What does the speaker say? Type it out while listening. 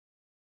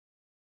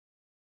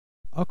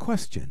A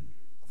question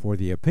for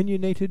the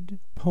Opinionated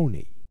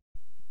Pony.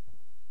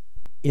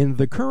 In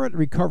the current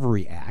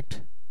Recovery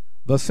Act,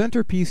 the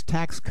centerpiece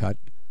tax cut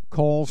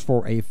calls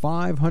for a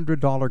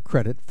 $500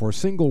 credit for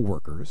single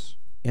workers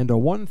and a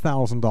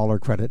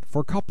 $1,000 credit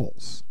for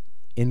couples,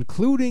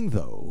 including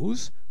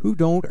those who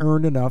don't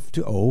earn enough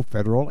to owe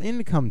federal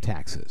income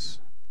taxes.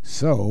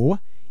 So,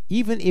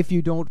 even if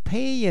you don't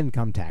pay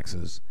income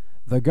taxes,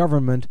 the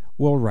government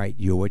will write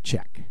you a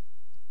check.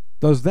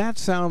 Does that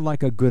sound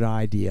like a good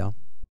idea?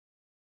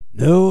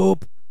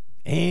 Nope.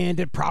 And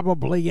it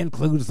probably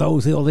includes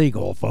those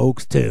illegal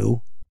folks,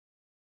 too.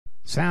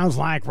 Sounds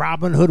like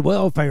Robin Hood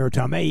welfare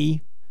to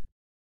me.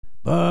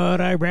 But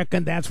I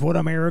reckon that's what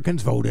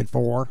Americans voted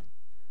for.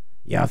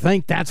 You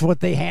think that's what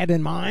they had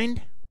in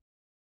mind?